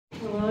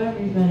Hello,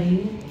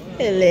 everybody.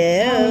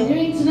 Hello. How are we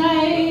doing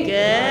tonight?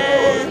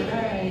 Good. All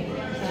right,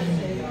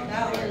 fantastic.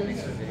 That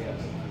was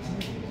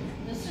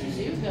Mr.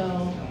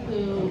 Zuko,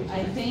 who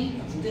I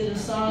think did a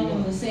song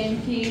in the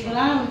same key that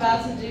I'm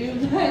about to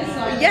do.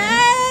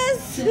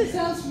 Yes! It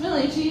sounds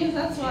familiar to you,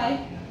 that's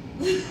why.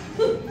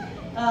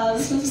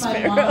 This is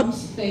my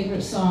mom's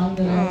favorite song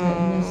that I've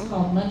written. It's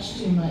called Much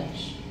Too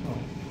Much.